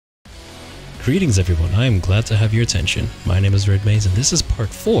Greetings everyone, I am glad to have your attention. My name is RedMaize and this is part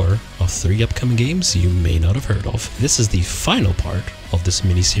 4 of 3 upcoming games you may not have heard of. This is the final part of this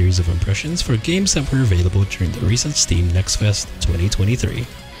mini-series of impressions for games that were available during the recent Steam Next Fest 2023.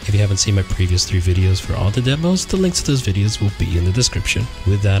 If you haven't seen my previous 3 videos for all the demos, the links to those videos will be in the description.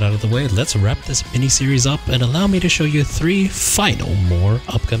 With that out of the way, let's wrap this mini-series up and allow me to show you 3 final more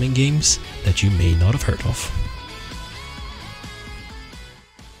upcoming games that you may not have heard of.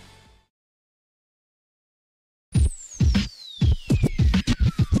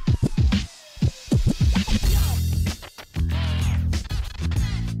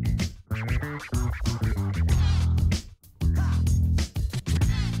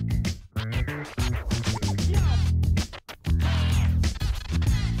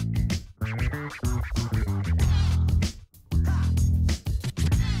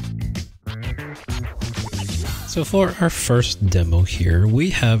 So for our first demo here, we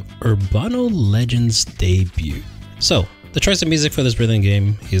have Urbano Legends Debut. So the choice of music for this rhythm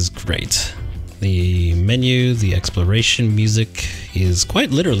game is great. The menu, the exploration music is quite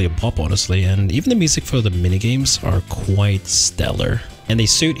literally a pop, honestly, and even the music for the minigames are quite stellar. And they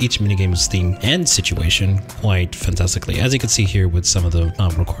suit each minigame's theme and situation quite fantastically, as you can see here with some of the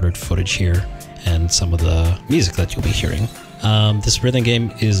recorded footage here and some of the music that you'll be hearing. This rhythm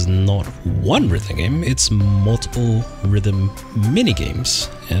game is not one rhythm game, it's multiple rhythm minigames.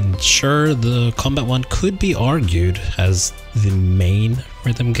 And sure, the combat one could be argued as the main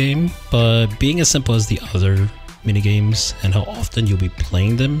rhythm game, but being as simple as the other minigames and how often you'll be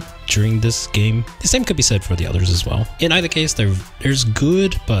playing them during this game, the same could be said for the others as well. In either case, there's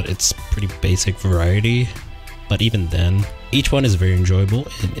good, but it's pretty basic variety. But even then, each one is very enjoyable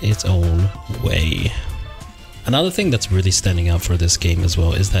in its own way. Another thing that's really standing out for this game as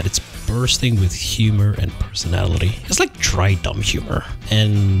well is that it's bursting with humor and personality. It's like dry dumb humor.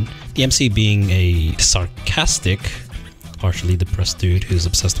 And the MC being a sarcastic, partially depressed dude who's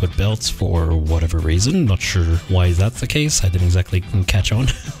obsessed with belts for whatever reason. Not sure why that's the case. I didn't exactly catch on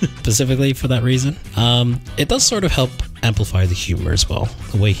specifically for that reason. It does sort of help amplify the humor as well.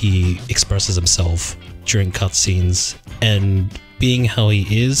 The way he expresses himself during cutscenes and being how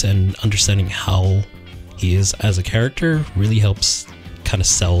he is and understanding how he is as a character really helps kind of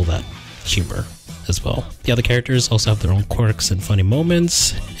sell that humor as well. The other characters also have their own quirks and funny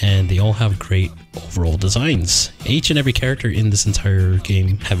moments, and they all have great overall designs. Each and every character in this entire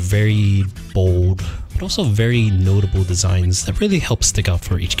game have very bold, but also very notable designs that really help stick out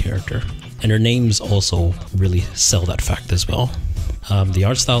for each character. And their names also really sell that fact as well. The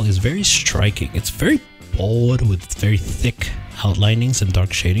art style is very striking. It's very bold with very thick outlinings and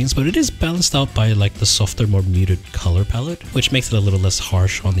dark shadings, but it is balanced out by like the softer, more muted color palette, which makes it a little less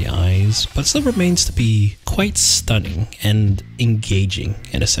harsh on the eyes, but still remains to be quite stunning and engaging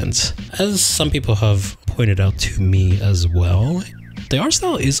in a sense. As some people have pointed out to me as well, the art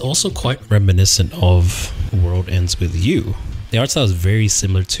style is also quite reminiscent of World Ends With You. The art style is very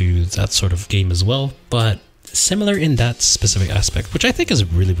similar to that sort of game as well, but similar in that specific aspect, which I think is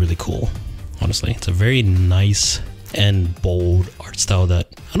really, really cool. Honestly, it's a very nice and bold art style that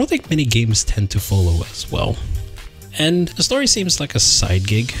I don't think many games tend to follow as well. And the story seems like a side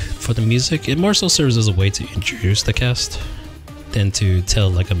gig for the music. It more so serves as a way to introduce the cast than to tell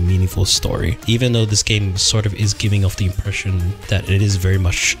like a meaningful story, even though this game sort of is giving off the impression that it is very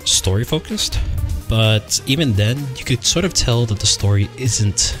much story focused. But even then, you could sort of tell that the story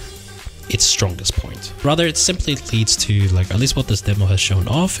isn't its strongest point. Rather, it simply leads to, like, at least what this demo has shown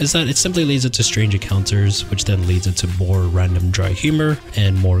off, is that it simply leads into strange encounters, which then leads into more random dry humor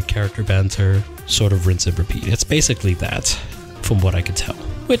and more character banter, sort of rinse and repeat. It's basically that, from what I could tell,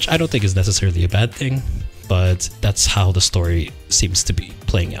 which I don't think is necessarily a bad thing, but that's how the story seems to be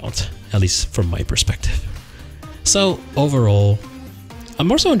playing out, at least from my perspective. So overall, I'm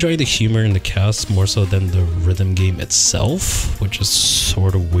more so enjoying the humor in the cast more so than the rhythm game itself, which is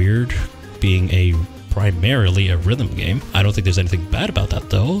sort of weird, being primarily a rhythm game. I don't think there's anything bad about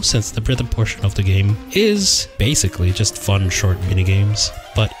that though, since the rhythm portion of the game is basically just fun short minigames,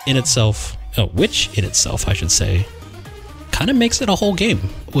 but in itself, which in itself I should say, kind of makes it a whole game.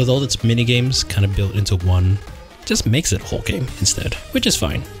 With all its minigames kind of built into one, just makes it a whole game instead, which is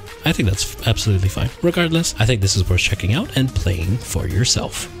fine. I think that's absolutely fine. Regardless, I think this is worth checking out and playing for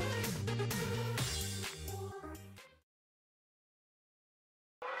yourself.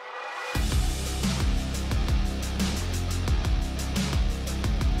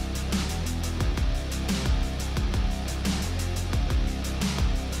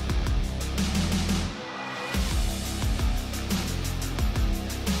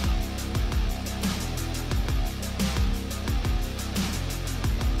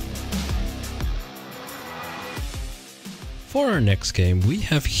 For our next game, we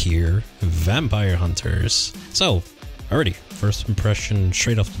have here Vampire Hunters. So, already, first impression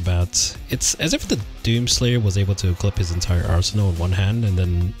straight off the bat, it's as if the Doomslayer was able to clip his entire arsenal in one hand and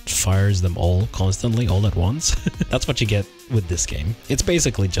then fires them all constantly, all at once. That's what you get with this game. It's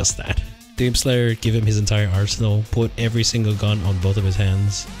basically just that. Doomslayer, give him his entire arsenal, put every single gun on both of his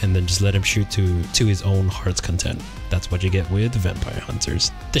hands, and then just let him shoot to his own heart's content. That's what you get with Vampire Hunters.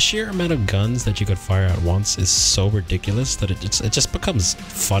 The sheer amount of guns that you could fire at once is so ridiculous that it just becomes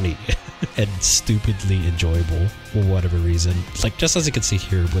funny and stupidly enjoyable for whatever reason. Like, just as you can see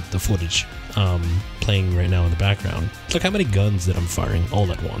here with the footage playing right now in the background. Look how many guns that I'm firing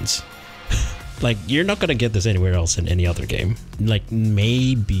all at once. Like, you're not gonna get this anywhere else in any other game. Like,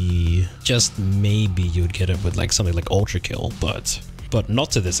 maybe, just maybe you would get it with like something like Ultra Kill, but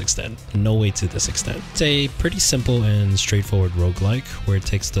not to this extent. No way to this extent. It's a pretty simple and straightforward roguelike where it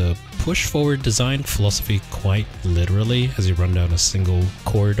takes the push-forward design philosophy quite literally as you run down a single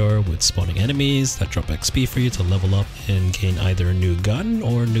corridor with spawning enemies that drop XP for you to level up and gain either a new gun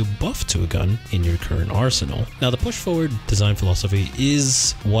or a new buff to a gun in your current arsenal. Now, the push-forward design philosophy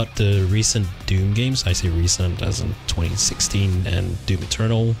is what the recent Doom games, I say recent as in 2016 and Doom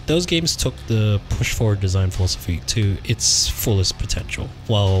Eternal, those games took the push-forward design philosophy to its fullest potential,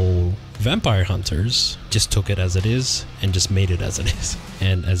 while Vampire Hunters just took it as it is and just made it as it is.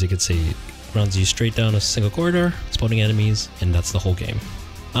 And as you can see, it runs you straight down a single corridor, spawning enemies, and that's the whole game.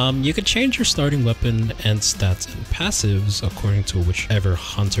 You can change your starting weapon and stats and passives according to whichever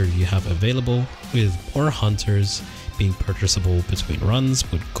hunter you have available, with more hunters being purchasable between runs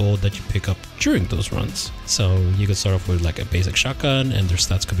with gold that you pick up during those runs. So you could start off with like a basic shotgun and their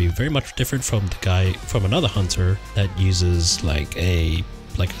stats could be very much different from the guy from another hunter that uses like a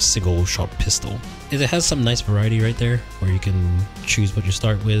single shot pistol. It has some nice variety right there where you can choose what you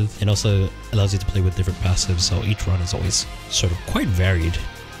start with, and also allows you to play with different passives, so each run is always sort of quite varied,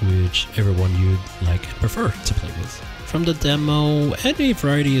 whichever one you'd like and prefer to play with. From the demo, any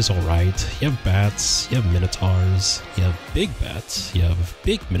variety is alright. You have bats, you have minotaurs, you have big bats, you have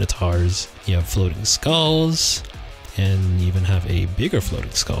big minotaurs, you have floating skulls, and you even have a bigger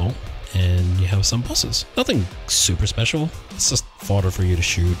floating skull. And you have some bosses. Nothing super special. It's just fodder for you to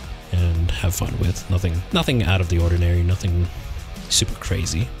shoot and have fun with. Nothing out of the ordinary, nothing super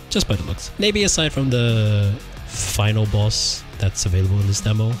crazy, just by the looks. Maybe aside from the final boss that's available in this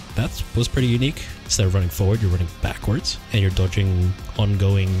demo, that was pretty unique. Instead of running forward, you're running backwards and you're dodging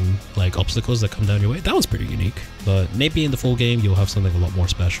ongoing like obstacles that come down your way. That was pretty unique. But maybe in the full game, you'll have something a lot more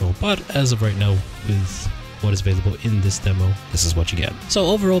special. But as of right now, with what is available in this demo, this is what you get. So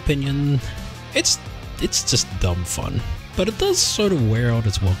overall opinion, it's just dumb fun, but it does sort of wear out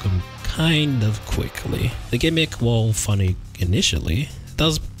its welcome kind of quickly. The gimmick, while funny initially,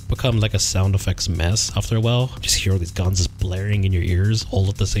 does become like a sound effects mess after a while. Just hear all these guns just blaring in your ears all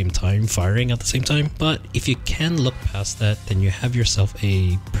at the same time, firing at the same time. But if you can look past that, then you have yourself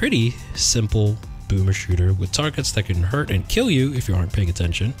a pretty simple boomer shooter with targets that can hurt and kill you if you aren't paying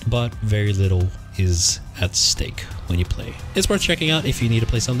attention, but very little is at stake when you play. It's worth checking out if you need to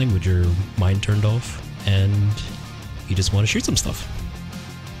play something with your mind turned off and you just want to shoot some stuff.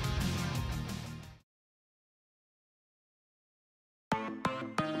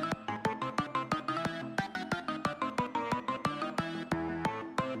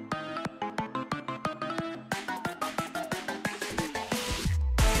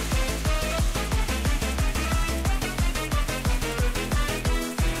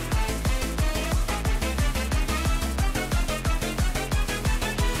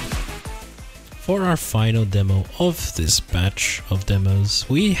 For our final demo of this batch of demos,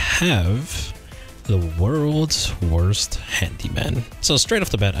 we have the world's worst handyman. So straight off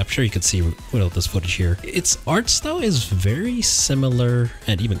the bat, I'm sure you can see with this footage here, its art style is very similar,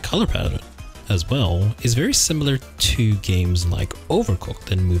 and even color palette as well, is very similar to games like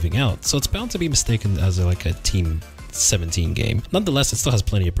Overcooked and Moving Out. So it's bound to be mistaken as like a Team 17 game. Nonetheless, it still has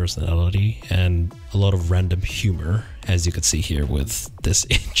plenty of personality and a lot of random humor, as you can see here with this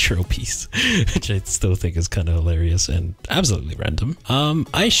intro piece, which I still think is kind of hilarious and absolutely random.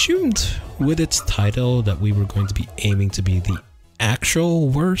 I assumed with its title that we were going to be aiming to be the actual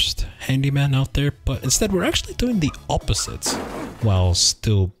worst handyman out there, but instead we're actually doing the opposite while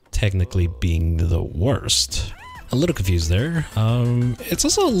still technically being the worst. A little confused there. It's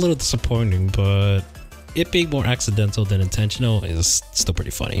also a little disappointing, but it being more accidental than intentional is still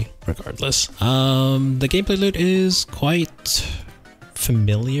pretty funny regardless. The gameplay loop is quite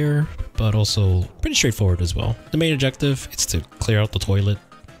familiar, but also pretty straightforward as well. The main objective is to clear out the toilet,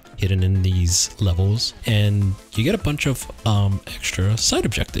 hidden in these levels, and you get a bunch of extra side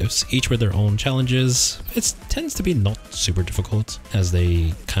objectives, each with their own challenges. It tends to be not super difficult, as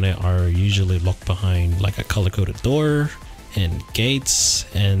they kind of are usually locked behind like a color-coded door and gates,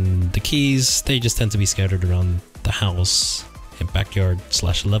 and the keys, they just tend to be scattered around the house and backyard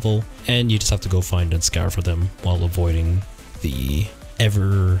 / level, and you just have to go find and scour for them while avoiding the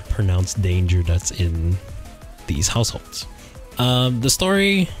ever pronounced danger that's in these households. The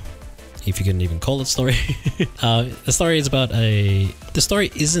story, if you can even call it story, the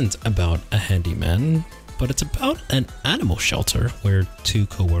story isn't about a handyman, but it's about an animal shelter where two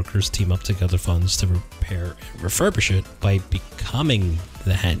co-workers team up to gather funds to repair and refurbish it by becoming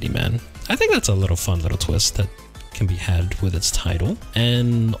the handyman. I think that's a little fun little twist that can be had with its title,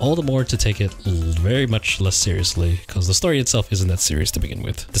 and all the more to take it very much less seriously, because the story itself isn't that serious to begin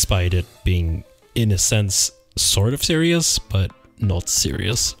with, despite it being, in a sense, sort of serious, but not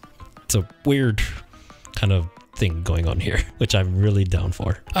serious. It's a weird kind of thing going on here, which I'm really down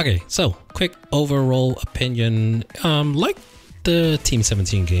for. Okay, so quick overall opinion. Like the Team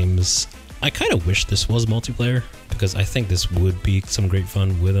 17 games, I kind of wish this was multiplayer, because I think this would be some great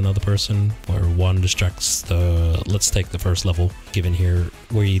fun with another person, where one distracts the, let's take the first level given here,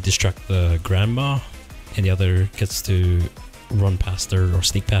 where you distract the grandma and the other gets to run past her or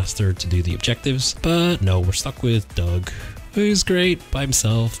sneak past her to do the objectives. But no, we're stuck with Doug, who's great by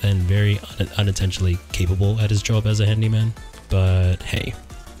himself and very unintentionally capable at his job as a handyman. But hey,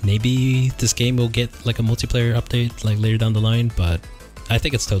 maybe this game will get like a multiplayer update like later down the line, but I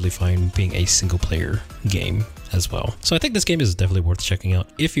think it's totally fine being a single player game as well. So I think this game is definitely worth checking out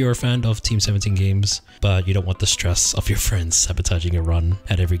if you're a fan of Team 17 games, but you don't want the stress of your friends sabotaging a run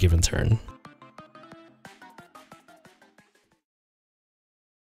at every given turn.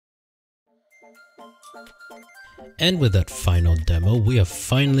 And with that final demo, we have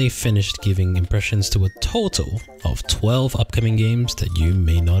finally finished giving impressions to a total of 12 upcoming games that you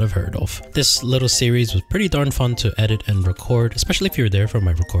may not have heard of. This little series was pretty darn fun to edit and record, especially if you're there for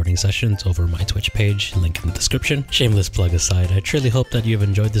my recording sessions over my Twitch page, link in the description. Shameless plug aside, I truly hope that you've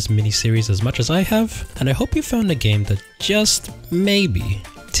enjoyed this mini-series as much as I have, and I hope you found a game that just maybe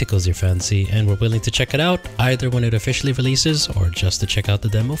tickles your fancy and were willing to check it out, either when it officially releases or just to check out the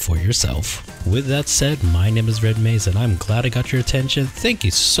demo for yourself. With that said, my name is RedMaize and I'm glad I got your attention. Thank you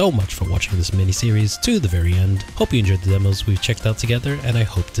so much for watching this mini-series to the very end. Hope you enjoyed the demos we've checked out together, and I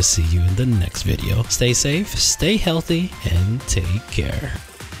hope to see you in the next video. Stay safe, stay healthy, and take care.